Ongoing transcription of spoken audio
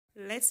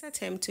Let's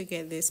attempt to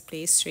get this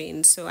place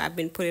straightened. So I've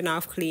been putting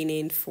off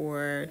cleaning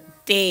for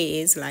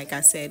days. Like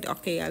I said,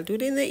 okay, I'll do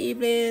it in the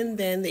evening.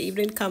 Then the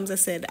evening comes, I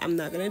said, I'm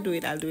not gonna do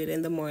it. I'll do it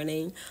in the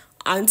morning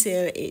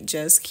until it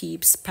just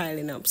keeps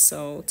piling up.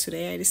 So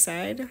today I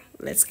decide,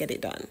 let's get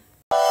it done.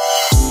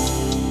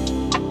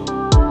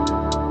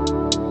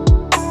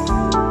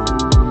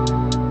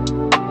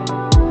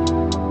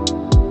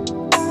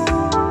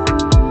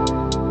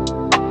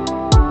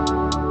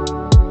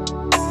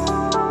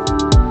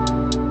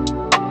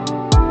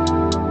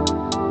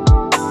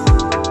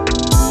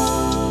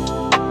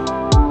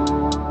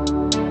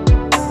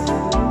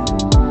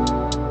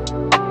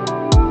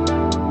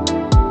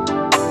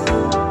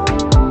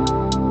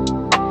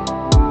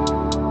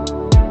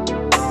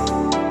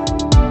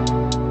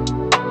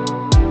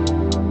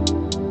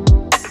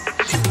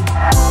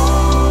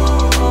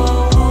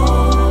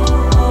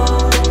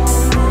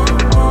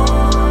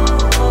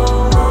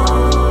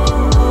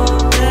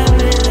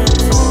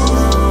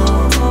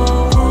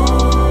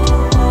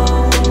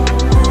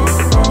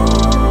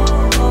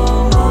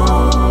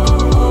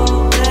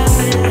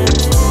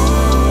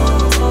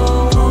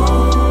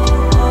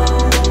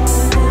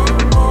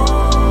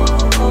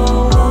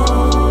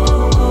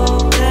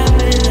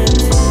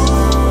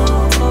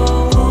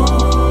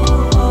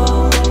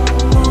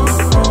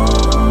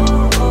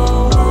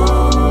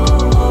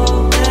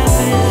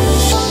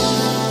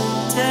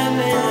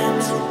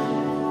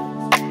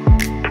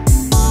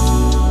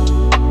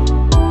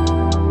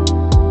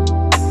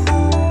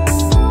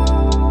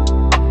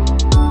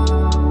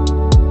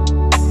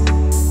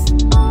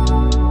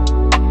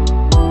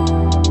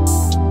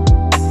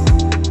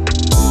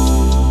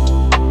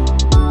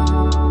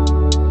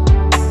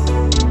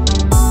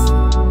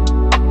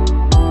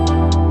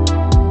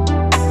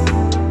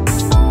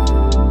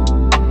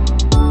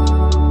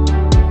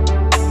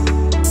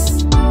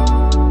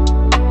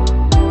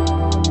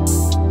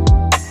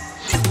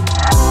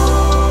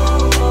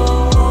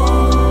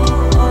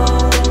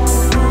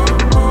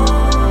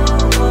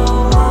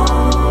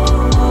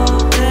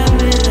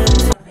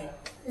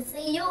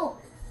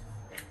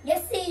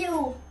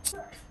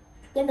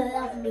 You know,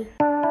 love me.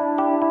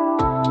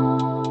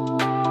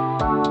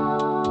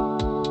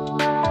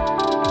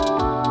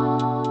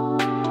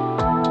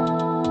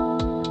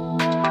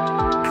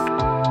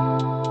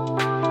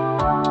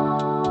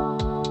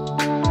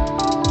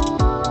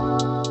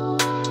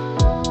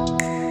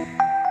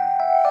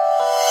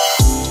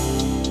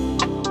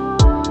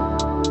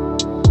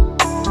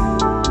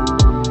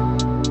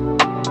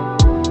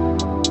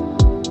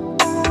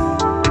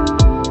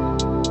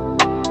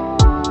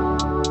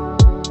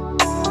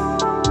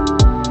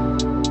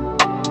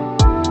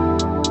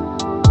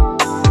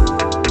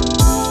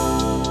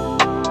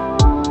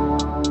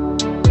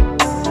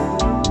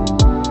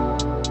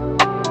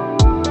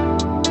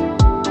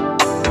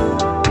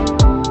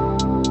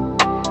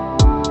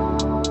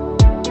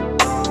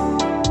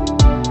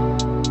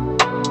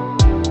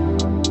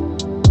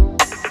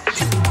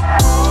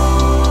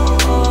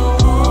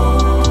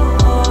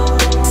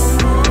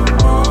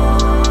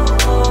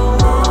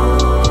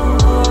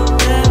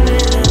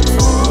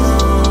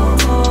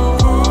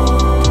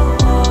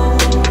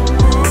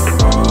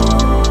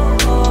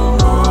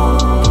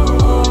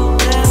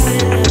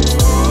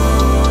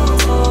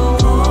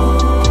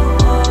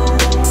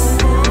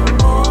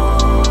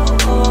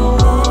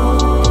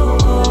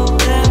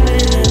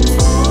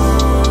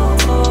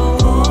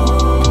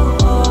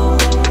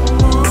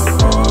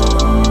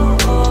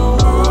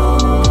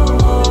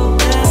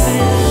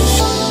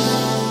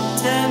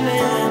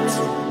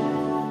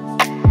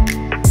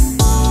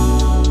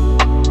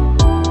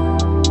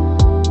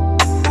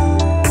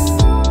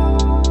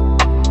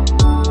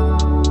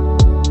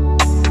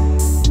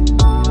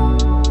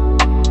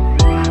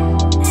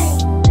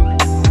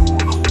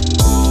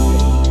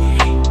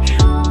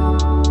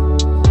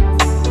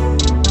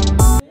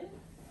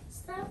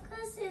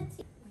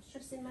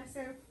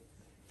 Myself.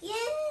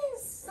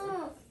 Yes.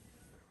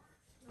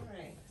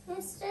 Alright.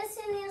 You're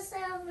stressing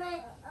yourself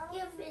like you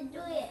have to do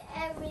it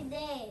every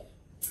day.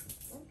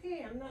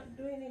 Okay, I'm not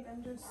doing it.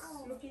 I'm just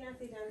looking at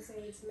it and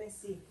saying it's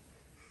messy.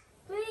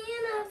 But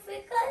you know,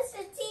 because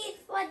your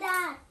teeth for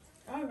that.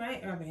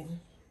 Alright, Robin.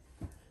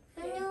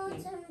 I know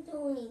what I'm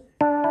doing.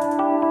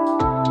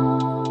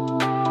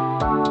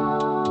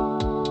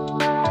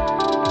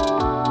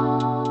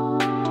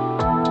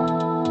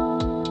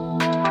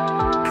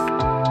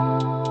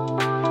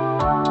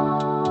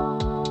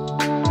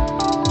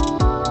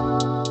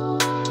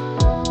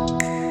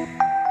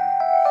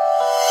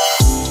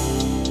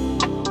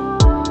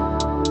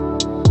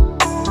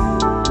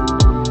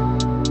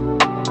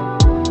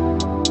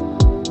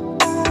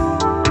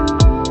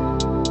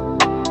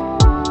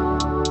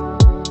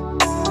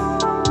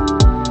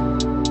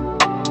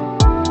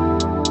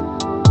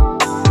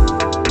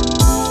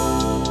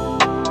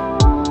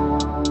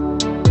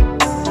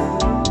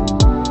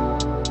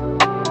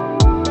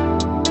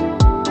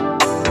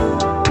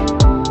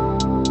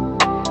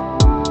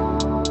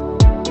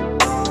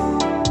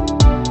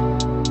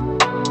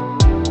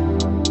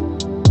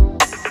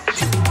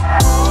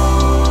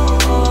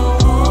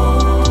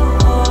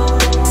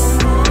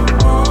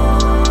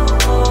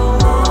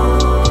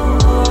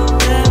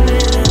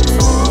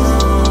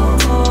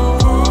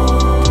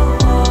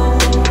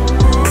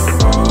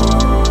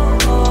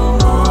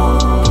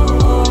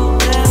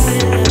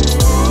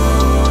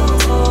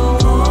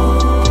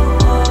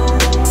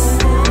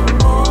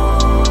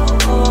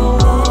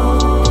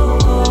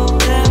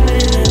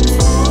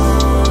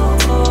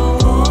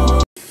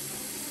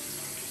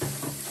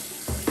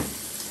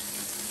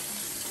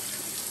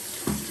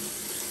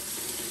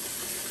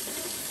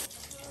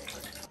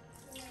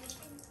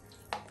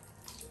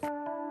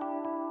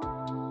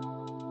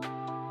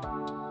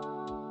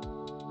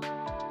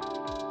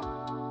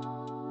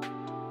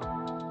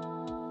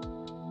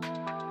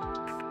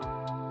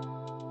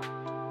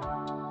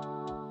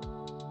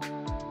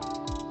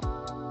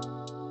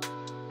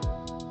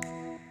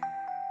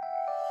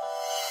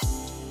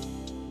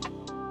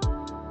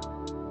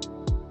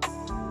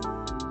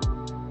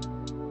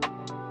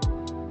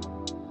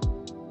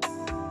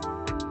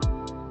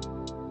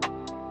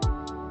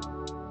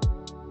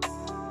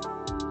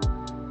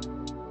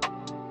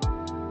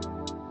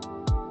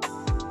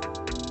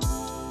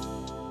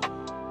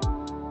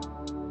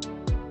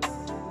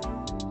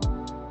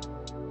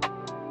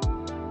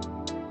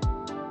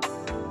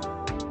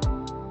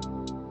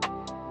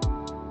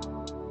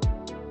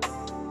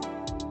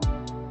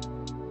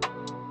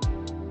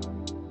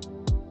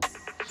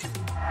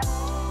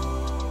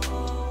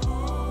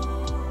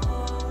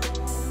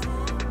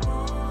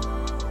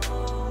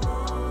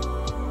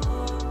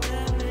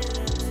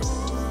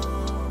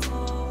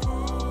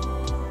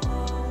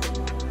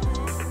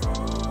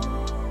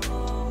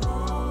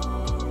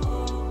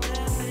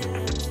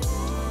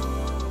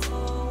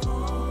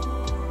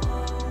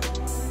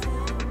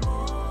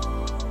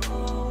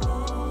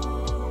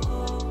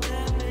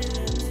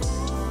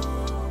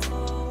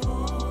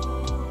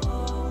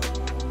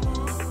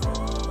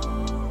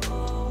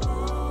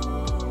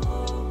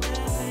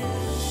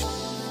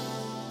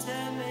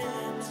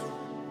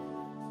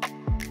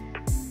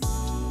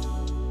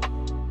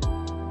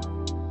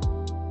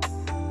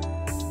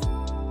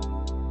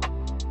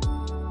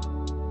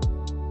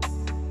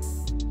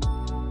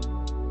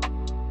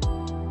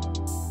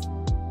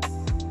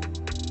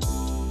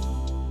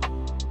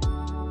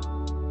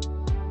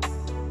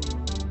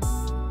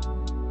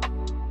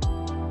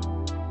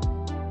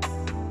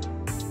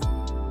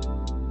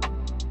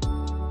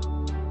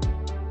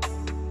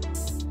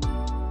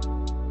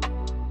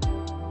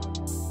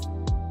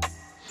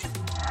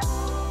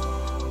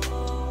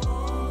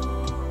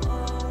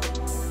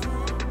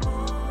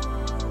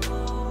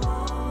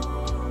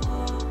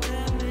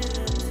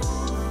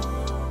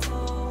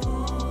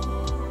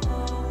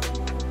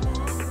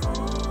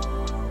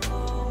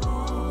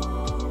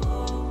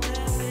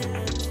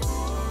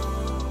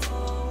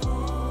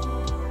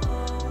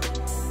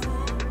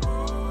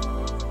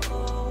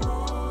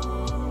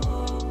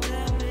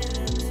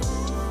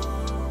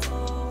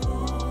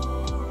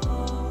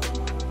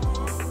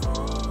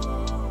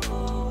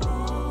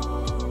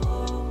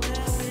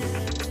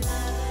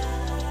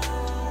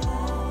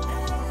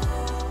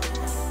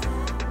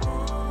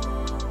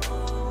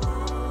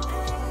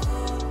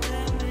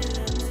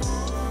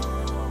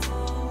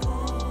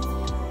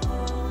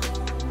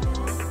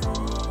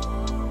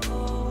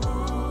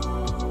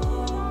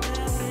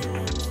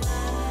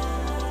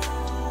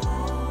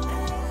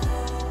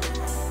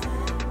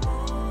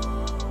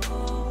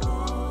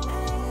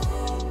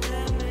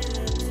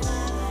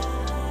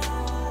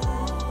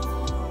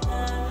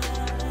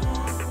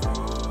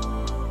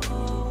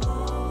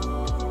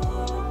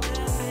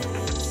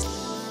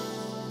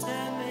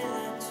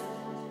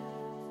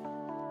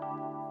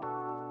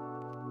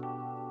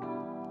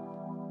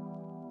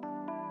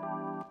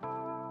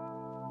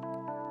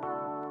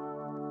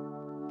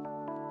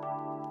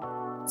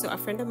 So a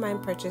friend of mine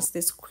purchased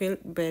this quilt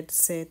bed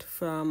set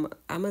from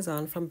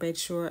Amazon from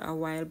Bedshore a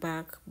while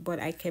back, but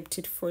I kept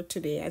it for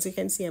today. As you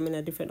can see, I'm in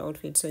a different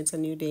outfit, so it's a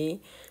new day.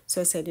 So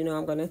I said,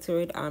 I'm gonna throw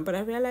it on. But I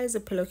realized the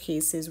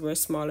pillowcases were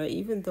smaller,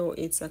 even though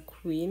it's a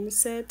queen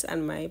set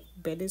and my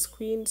bed is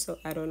queen. So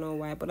I don't know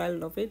why, but I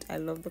love it. I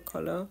love the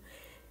color.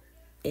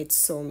 It's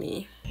so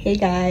me. Hey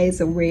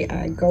guys, we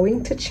are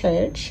going to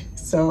church.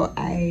 So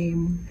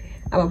I'm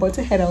about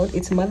to head out.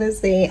 It's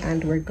Mother's Day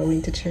and we're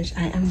going to church.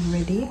 I am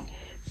ready.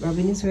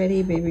 Robin is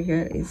ready, baby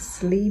girl is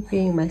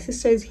sleeping, my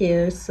sister is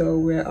here, so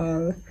we're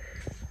all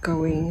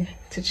going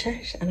to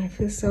church and I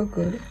feel so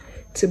good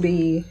to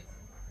be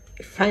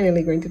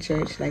finally going to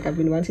church. Like, I've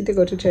been wanting to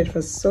go to church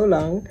for so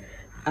long,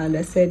 and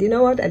I said, you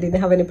know what, I didn't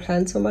have any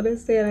plans for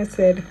Mother's Day, and I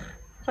said,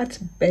 what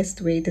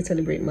best way to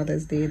celebrate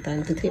Mother's Day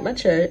than to take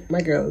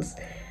my girls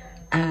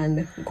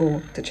and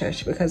go to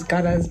church, because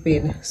God has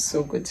been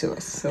so good to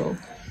us. So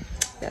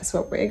that's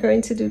what we're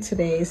going to do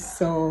today.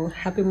 So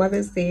happy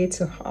Mother's Day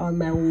to all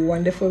my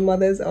wonderful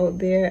mothers out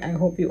there. I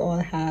hope you all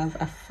have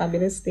a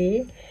fabulous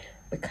day,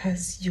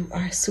 because you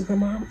are super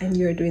mom and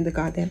you're doing the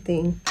goddamn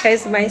thing.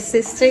 Here's my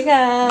sister,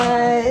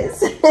 guys.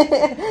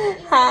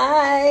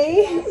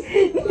 Hi.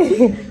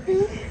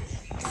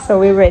 So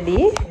we're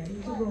ready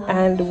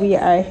and we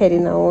are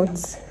heading out.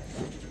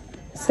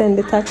 Send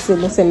the taxi.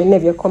 They say me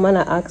never come and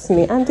ask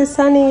me, Auntie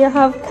Sunny, you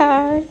have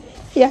car?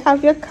 You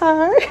have your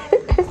car?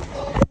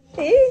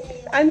 Hey,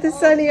 Auntie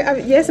Sunny,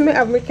 yes, me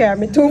have my car.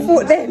 Me 2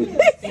 foot then.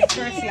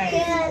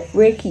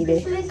 Where key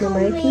there? No,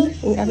 my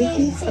key? You have a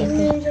key?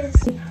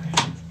 Okay.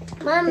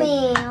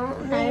 Mommy.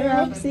 Hi,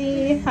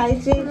 Roxy. Hi,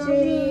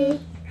 JJ.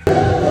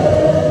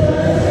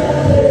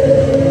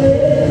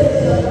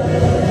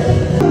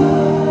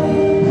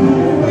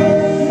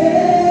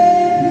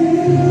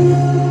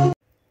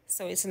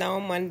 So it's now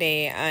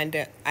Monday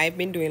and I've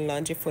been doing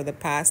laundry for the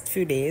past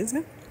few days.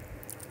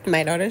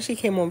 My daughter, she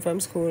came home from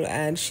school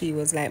and she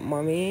was like,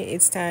 Mommy,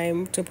 it's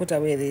time to put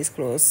away these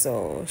clothes.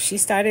 So she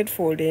started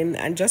folding,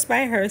 and just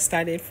by her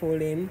started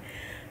folding,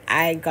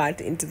 I got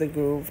into the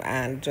groove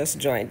and just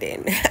joined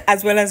in,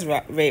 as well as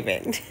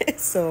Raven.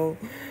 So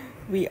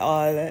we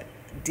all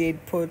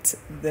did put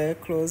the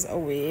clothes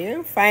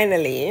away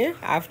finally,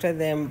 after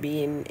them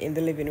being in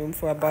the living room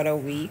for about a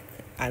week.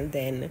 And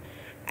then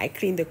I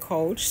cleaned the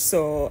couch,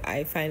 so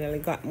I finally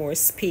got more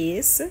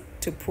space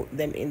to put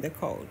them in the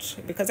couch,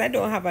 because I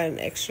don't have an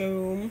extra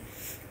room.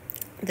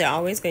 They're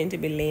always going to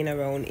be laying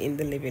around in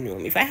the living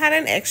room. If I had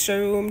an extra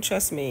room,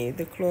 trust me,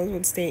 the clothes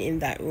would stay in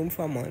that room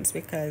for months,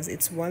 because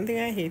it's one thing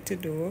I hate to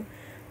do,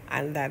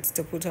 and that's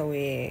to put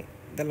away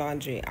the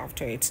laundry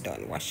after it's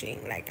done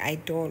washing. Like, I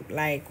don't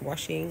like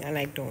washing and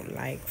I don't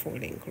like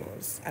folding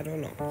clothes. I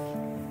don't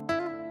know.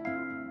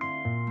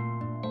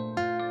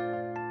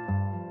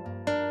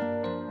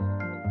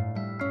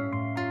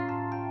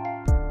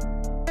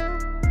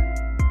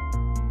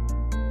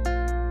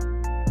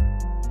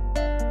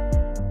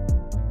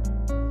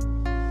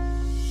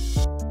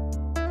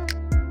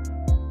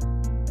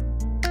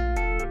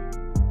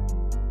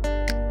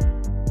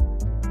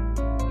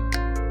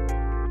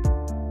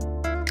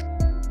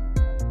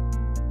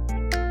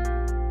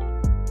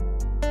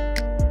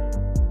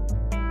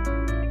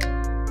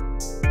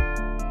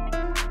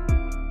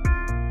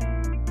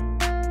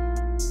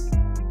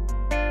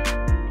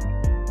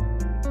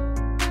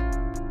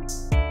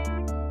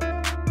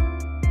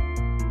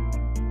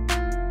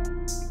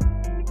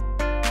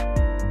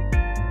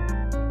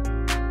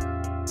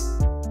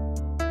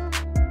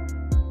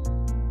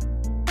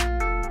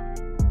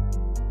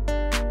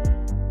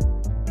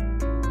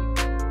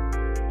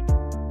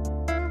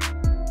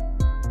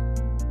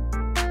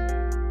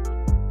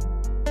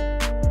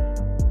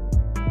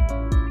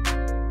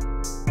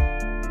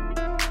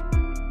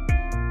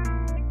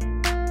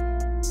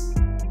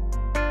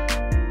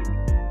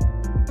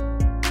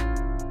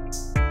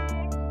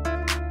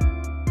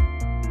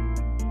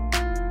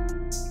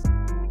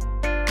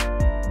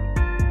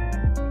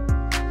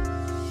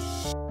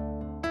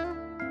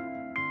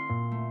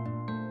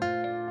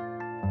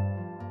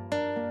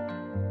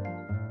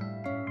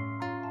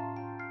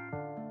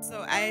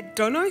 So I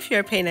don't know if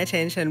you're paying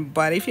attention,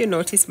 but if you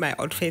notice, my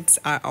outfits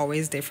are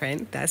always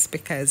different. That's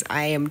because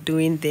I am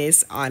doing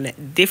this on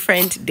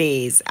different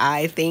days.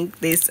 I think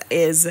this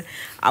is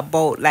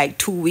about like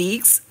 2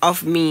 weeks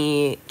of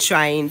me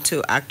trying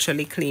to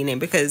actually clean it,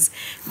 because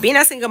being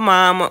a single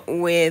mom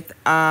with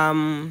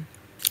a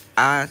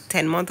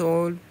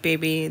 10-month-old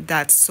baby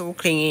that's so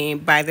clingy,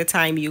 by the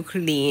time you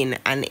clean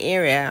an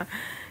area,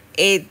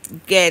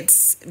 it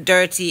gets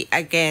dirty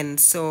again.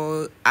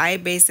 So I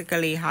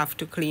basically have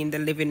to clean the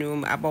living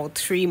room about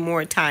 3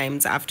 more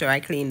times after I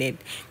clean it,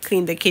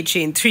 clean the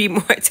kitchen 3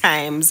 more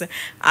times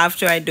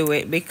after I do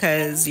it,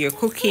 because you're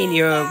cooking,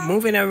 you're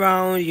moving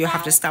around, you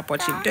have to stop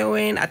what you're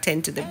doing,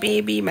 attend to the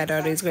baby. My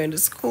daughter is going to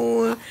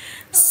school,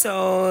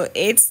 so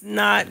it's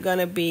not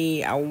gonna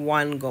be a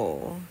one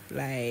go.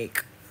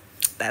 Like,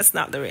 that's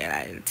not the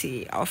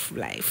reality of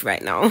life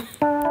right now.